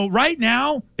 So right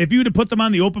now, if you were to put them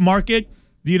on the open market,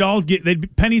 they'd be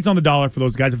pennies on the dollar for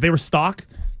those guys. If they were stock,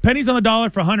 pennies on the dollar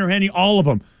for Hunter Henry, all of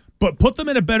them. But put them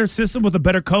in a better system with a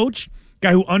better coach,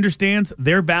 guy who understands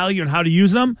their value and how to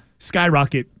use them,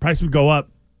 skyrocket. Price would go up.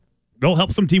 They'll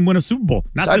help some team win a Super Bowl.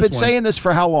 I've been saying this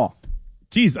for how long?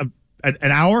 Geez, an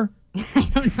hour?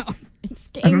 I don't know. It's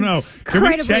I don't know. Can we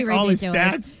incredibly check all his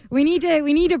ridiculous. stats? We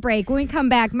need a break. When we come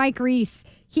back, Mike Reese,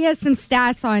 he has some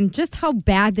stats on just how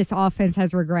bad this offense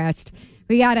has regressed.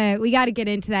 We gotta get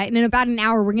into that. And in about an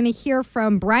hour, we're gonna hear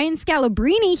from Brian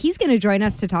Scalabrine. He's gonna join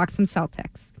us to talk some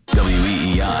Celtics.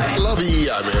 WEEI. I love EEI,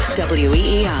 man.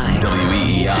 WEEI.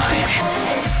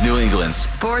 WEEI. New England's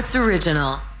Sports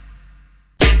Original.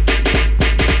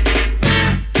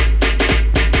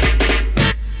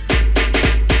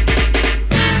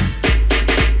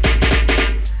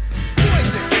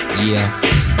 Yeah,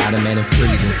 Spider-Man and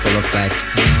freezing, full effect.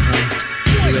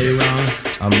 You ready, Ron?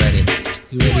 I'm ready.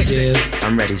 You ready, Dave?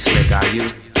 I'm ready, Slick. Are you?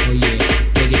 Oh yeah,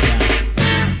 take it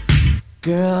down.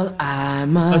 Girl, I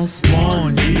must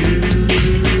warn you.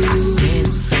 I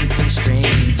sense something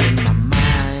strange in my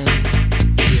mind.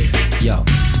 Yo,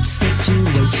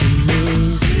 situation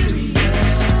is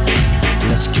serious.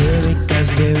 Let's cure it 'cause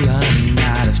we're running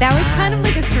out of time. That was kind of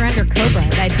like a Surrender Cobra,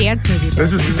 that dance movie.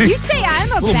 This is you say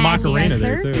I'm a little bad Macarena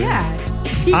dancer. there, too. Yeah.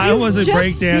 I was a just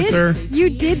break dancer. You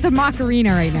did the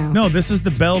Macarena right now. No, this is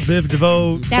the Belle Biv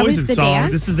DeVoe That was Poison the song.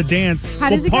 dance? This is the dance. How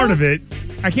does it part go? of it.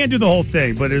 I can't do the whole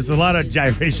thing, but there's a lot of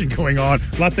gyration going on.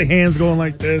 Lots of hands going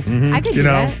like this. I could do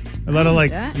that. A lot of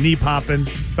like do that. knee popping,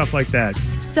 stuff like that.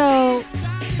 So,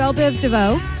 Belle Biv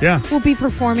DeVoe Yeah. will be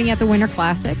performing at the Winter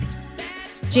Classic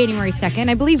January 2nd.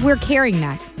 I believe we're carrying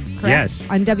that, correct? Yes.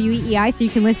 On WEEI, so you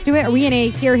can listen to it. Are we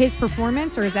going to hear his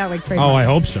performance, or is that like trademark? Oh, I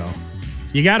hope so.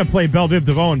 You got to play Belle Biv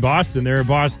DeVoe in Boston. They're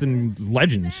Boston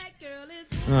legends.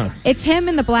 It's him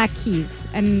and the Black Keys,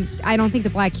 and I don't think the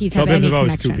Black Keys have Belle Biv any DeVoe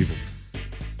is connection. two people.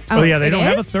 Oh, yeah, they it don't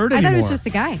have a is? third I thought it was anymore. just a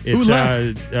guy. It's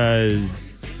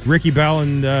left? Ricky Bell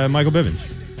and Michael Bivins.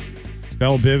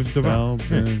 Belle Biv DeVoe. Belle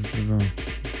Biv DeVoe.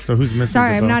 So who's missing?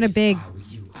 Sorry, I'm DeVoe? not a big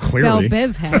Clearly. Belle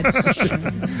Biv head.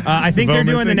 I think DeVoe they're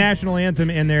doing the missing? national anthem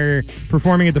and they're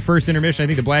performing at the first intermission. I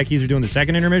think the Black Keys are doing the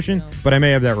second intermission, but I may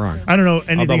have that wrong. I don't know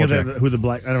anything double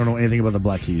check. I don't know anything about the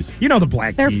Black Keys. You know the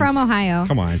Black They're Keys. from Ohio.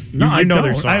 Come on. No, you I know don't.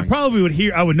 their songs. I probably would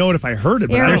hear. I would know it if I heard it.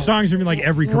 But They're I Their don't. songs are in like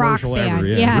every Rock commercial band. ever.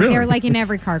 Yeah, Really? they're like in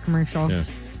every car commercial. Yeah.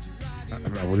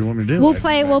 What do you want me to do? We'll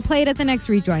play it at the next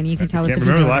rejoin. You can tell I us can't if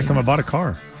you remember know the it last or time I not. bought a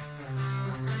car.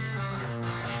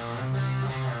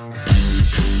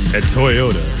 At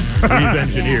Toyota, we've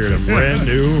engineered a brand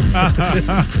new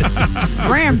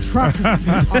Ram trucks.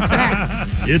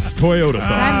 Okay. It's Toyota.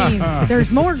 That means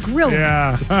there's more grilling,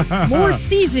 Yeah. more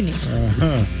seasoning,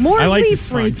 more I like leaf this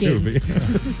song too. raking.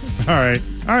 but- All right.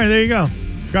 There you go.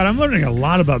 God, I'm learning a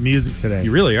lot about music today.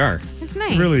 You really are. It's nice.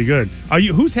 It's really good.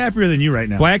 Who's happier than you right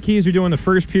now? Black Keys are doing the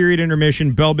first period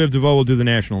intermission. Belle Biv DeVoe will do the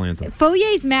national anthem.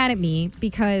 Foyer's mad at me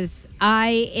because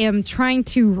I am trying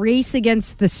to race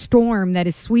against the storm that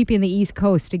is sweeping the East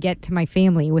Coast to get to my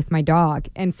family with my dog.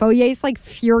 And Foyer's like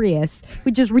furious,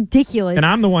 which is ridiculous. And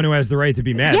I'm the one who has the right to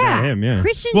be mad, not him. Yeah.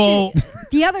 Christian Well,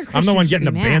 the other Christian I'm the one should getting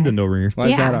be mad. abandoned over here. Why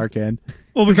is Yeah. that, Arcand?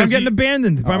 Well, Because I'm getting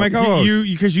abandoned by my co-host.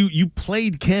 Because you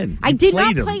played Ken. I You did not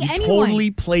played him. play You anyone. totally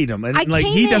played him, and I like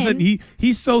came he doesn't. in-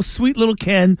 He's so sweet, little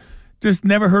Ken. Just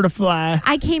never heard a fly.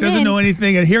 I came doesn't in. know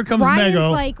anything, and here comes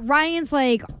Ryan's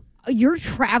like, you're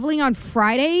traveling on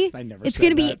Friday. I never It's said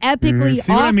going to be that. epically See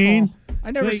awful. what I mean? I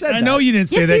never Like, said that. I know you didn't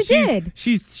say Yes, that. you did.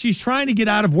 She's trying to get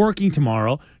out of working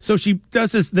tomorrow, so she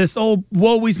does this old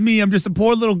woe is me. I'm just a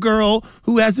poor little girl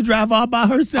who has to drive all by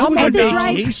herself. I'm with on her had to dog.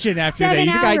 drive vacation after that. 7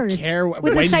 You think I hours care with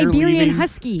when a you're Siberian leaving?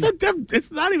 Husky.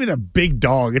 It's not even a big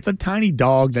dog. It's a tiny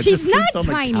dog that She's just sleeps not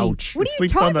on tiny. the couch. What are It you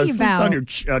sleeps talking sleeps about?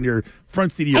 on your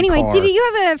front seat of your Anyway, car. did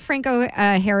you have a Franco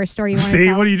Harris story you want to See,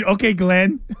 tell? what do you? Okay,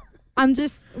 Glenn. I'm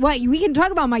just we can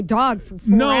talk about my dog for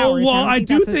 4 No, hours. well, I do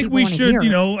that's what think people we wanna should.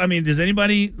 hear. I mean, does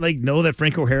anybody know that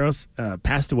Franco Harris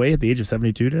passed away at the age of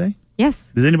 72 today?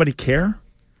 Yes. Does anybody care?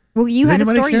 Well, you Does had a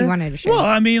anybody story care? you wanted to share. Well,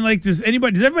 I mean, like, does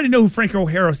everybody know who Franco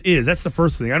Harris is? That's the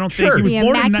first thing. I don't think he was The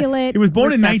born Immaculate he was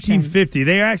born in Reception. 1950.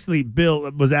 They actually, Bill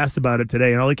was asked about it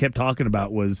today, and all he kept talking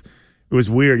about was it was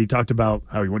weird. He talked about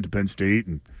how he went to Penn State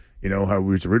and how he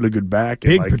was a really good back.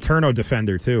 And Big like, Paterno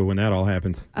defender, too, when that all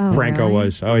happened. Oh, Franco really?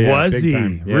 was. Oh, yeah. Was big he?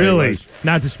 time. Yeah, Really? was.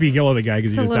 Not to speak ill of the guy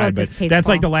because he It's a just little died, but distasteful. that's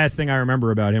like the last thing I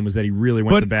remember about him was that he really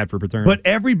went to bat for Paterno. But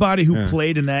everybody who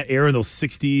played in that era, those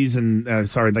 60s and,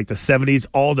 like the 70s,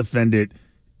 all defended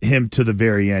him to the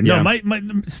very end. Yeah. No, my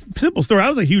simple story. I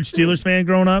was a huge Steelers fan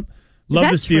growing up. Loved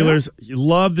the that true? Steelers.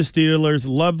 Loved the Steelers.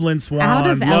 Loved Lynn Swann. Out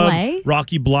of loved LA?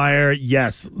 Rocky Blyer.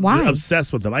 Yes. Why?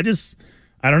 Obsessed with them. I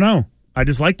don't know. I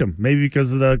just liked them. Maybe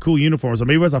because of the cool uniforms. Or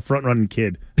maybe I was a front-running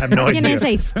kid. I have no I was idea. going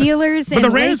to say Steelers But and the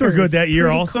Rams were Lakers. good that year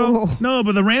Pretty also. cool. No,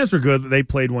 but the Rams were good. They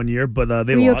played one year, but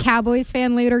they Were you a lost. Cowboys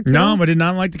fan later, too? No, I did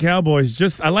not like the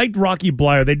Cowboys. I liked Rocky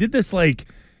Blyer. They did this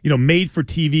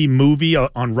made-for-TV movie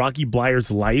on Rocky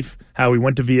Blyer's life, how he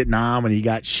went to Vietnam and he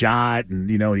got shot, and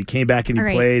he came back and he All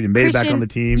right. played and made it back Christian, on the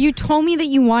team. You told me that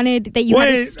you had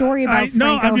a story about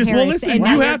Franco Harris. Well, listen, and you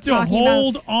now you're have to talking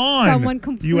hold about on. Someone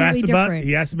completely different.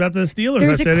 He asked about the Steelers.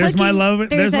 There's I said, there's my love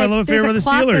affair with the There's a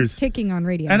clock Steelers. that's ticking on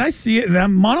radio. And I see it, and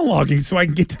I'm monologuing so I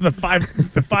can get to the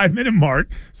 5-minute mark,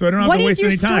 so I don't have What to is waste your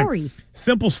any time. story?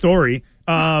 Simple story.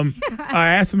 I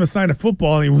asked him to sign a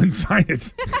football, and he wouldn't sign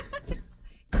it.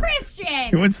 Christian!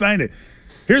 He wouldn't sign it.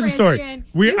 Here's the story.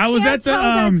 I was at the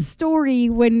that story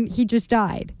when he just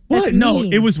died. That's What? No,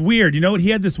 mean. it was weird. You know what? He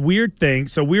had this weird thing.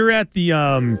 So we were at the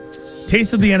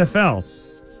Taste of the NFL,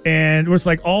 and it was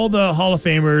like all the Hall of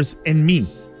Famers and me.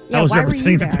 Yeah, I was why were you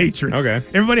representing the there? Patriots. Okay.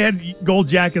 Everybody had gold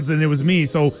jackets, and it was me.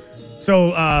 So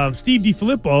Steve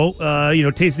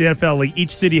DiFilippo, Taste of the NFL, like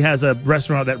each city has a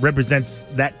restaurant that represents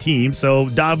that team. So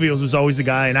Davio's was always the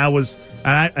guy, and I was,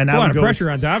 and It's I a lot would of go. pressure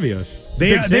on Davios.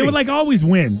 They would like always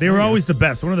win. They were always the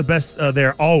best. One of the best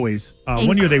there always.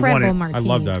 One year they won it. Incredible I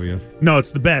love martinis. Davios. No,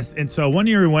 it's the best. And so one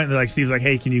year we went and like Steve's like,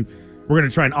 hey, we're going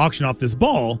to try and auction off this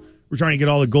ball. We're trying to get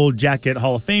all the gold jacket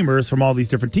Hall of Famers from all these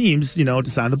different teams, to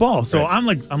sign the ball. So I'm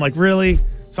like, really?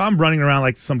 So I'm running around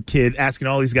like some kid asking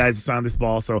all these guys to sign this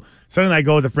ball. So suddenly I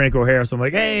go to Franco Harris. I'm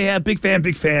like, hey, yeah, big fan,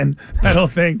 that whole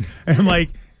thing. And I'm like,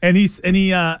 and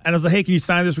I was like, hey, can you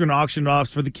sign this? We're going to auction it off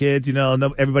for the kids.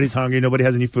 Everybody's hungry. Nobody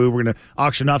has any food. We're going to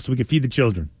auction off so we can feed the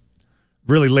children.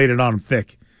 Really laid it on him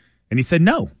thick. And he said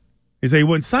no. He said he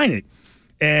wouldn't sign it.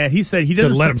 And he said he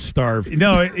doesn't let him starve.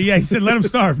 No, yeah, he said let him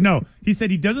starve. No, he said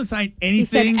he doesn't sign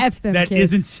anything F them that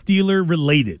kids. isn't Steeler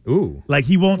related. Ooh. Like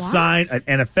he won't What? sign an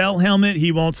NFL helmet.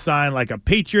 He won't sign like a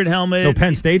Patriot helmet. No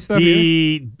Penn State stuff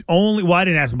He only. Well, I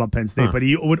didn't ask him about Penn State, but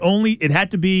he would only. It had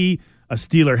to be a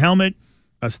Steeler helmet,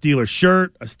 a Steeler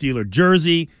shirt, a Steeler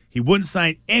jersey. He wouldn't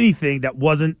sign anything that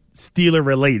wasn't Steeler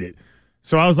related.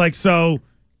 So I was like, so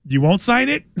you won't sign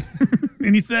it?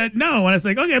 And he said no. And I was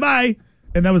like, okay, bye.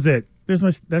 And that was it.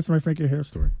 That's my Frankie Harris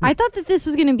story. I thought that this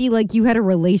was going to be like you had a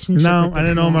relationship. No, with I this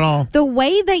didn't know him man. at all. The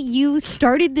way that you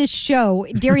started this show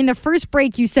during the first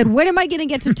break, you said, "When am I going to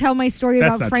get to tell my story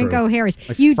That's about not Franco true. Harris?"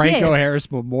 Like You Franco did. Harris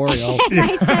Memorial. And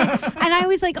I said, and I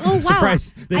was like, "Oh wow!"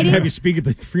 Surprised they I didn't have didn't, you speak at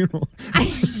the funeral.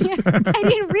 I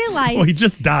didn't realize. Well, he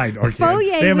just died, Arcade. Foyer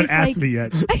They haven't was asked like- me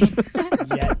yet. I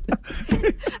didn't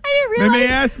They realize. may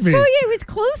ask me. Foyer was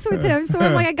close with him, so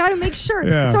I'm like, I got to make sure.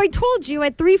 Yeah. So I told you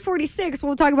at 3:46,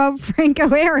 we'll talk about Franco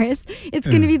Harris. It's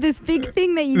going to be this big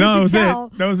thing that you No, that need was to tell.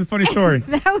 it. That was a funny story.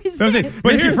 That was That was it. it.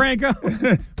 But Miss you, here, Franco.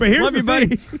 but here's Love the you,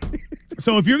 buddy. thing.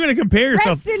 So if you're going to compare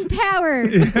yourself, Rest in power.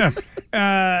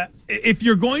 if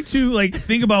you're going to like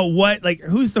think about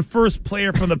who's the first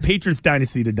player from the Patriots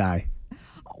dynasty to die?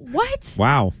 What?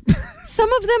 Wow.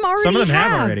 Some of them already Some of them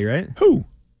have. have already, right? Who?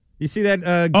 You see that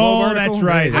Globe Oh, article? that's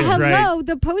right. That's Hello, right.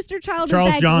 the poster child Charles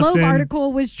of that Johnson. Globe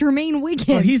article was Jermaine Wiggins.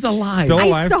 Well, he's alive. Still I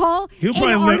alive. saw He'll an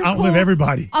probably outlive article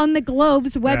everybody. on the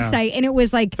Globe's website, and it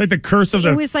was like It's like the curse of it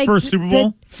the was like first Super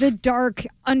Bowl. The dark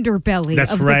underbelly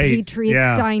That's of right. the Patriots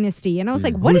Yeah. dynasty, and I was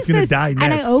like, "What Who's is gonna this?" die And I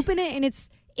next? open it, and it's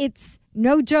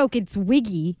no joke. It's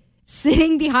Wiggy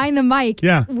sitting behind the mic,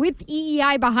 Yeah. with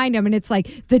EEI behind him, and it's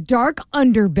like the dark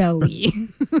underbelly.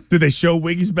 Did they show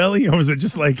Wiggy's belly, or was it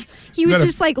just like He is was that a-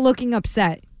 just like looking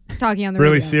upset, talking on the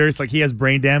really radio. serious? Like he has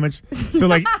brain damage. So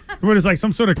like, what is like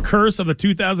some sort of curse of the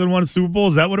 2001 Super Bowl?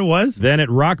 Is that what it was? Then at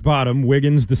rock bottom,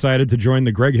 Wiggins decided to join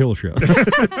the Greg Hill Show.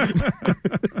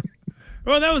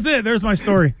 Well, that was it. There's my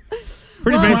story.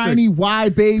 Pretty Well- basic. Tiny Y,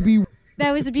 baby.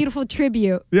 That was a beautiful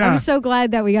tribute. Yeah. I'm so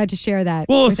glad that we got to share that.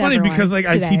 Well, it's with funny everyone because like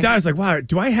as he today. dies, like, wow,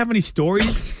 do I have any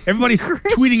stories? Everybody's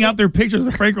tweeting out their pictures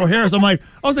of Franco Harris. I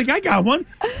was like, I got one.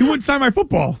 He wouldn't sign my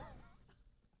football.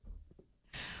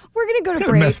 We're gonna go to Kind of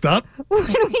break. messed up. When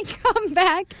we come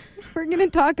back, We're going to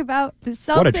talk about the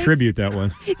Celtics. What a tribute that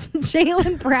was.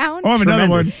 Jaylen Brown. Oh, I have another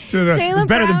one. Jaylen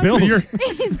better than Brown. Bill's.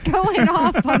 He's going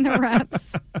off on the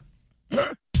refs.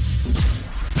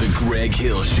 The Greg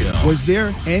Hill Show. Was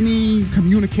there any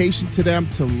communication to them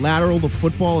to lateral the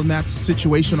football in that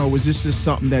situation, or was this just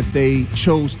something that they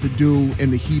chose to do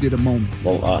in the heat of the moment?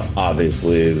 Well,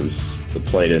 obviously, the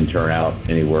play didn't turn out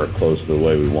anywhere close to the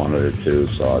way we wanted it to,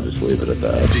 so I'll just leave it at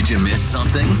that. Did you miss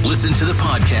something? Listen to the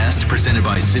podcast presented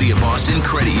by City of Boston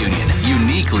Credit Union.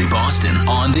 Uniquely Boston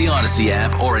on the Odyssey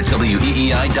app or at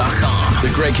WEEI.com.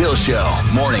 The Greg Hill Show,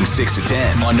 morning 6 to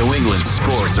 10 on New England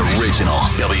Sports Original.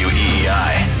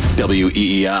 WEEI.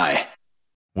 WEEI.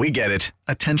 We get it.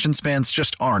 Attention spans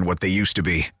just aren't what they used to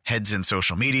be. Heads in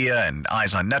social media and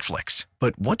eyes on Netflix.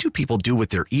 But what do people do with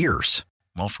their ears?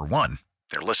 Well, for one,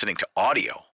 they're listening to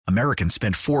audio. Americans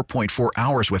spend 4.4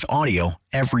 hours with audio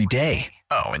every day.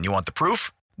 Oh, and you want the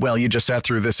proof? Well, you just sat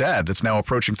through this ad that's now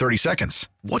approaching 30 seconds.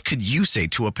 What could you say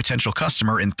to a potential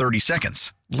customer in 30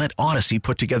 seconds? Let Odyssey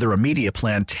put together a media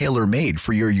plan tailor-made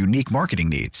for your unique marketing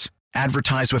needs.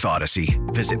 Advertise with Odyssey.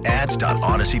 Visit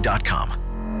ads.odyssey.com.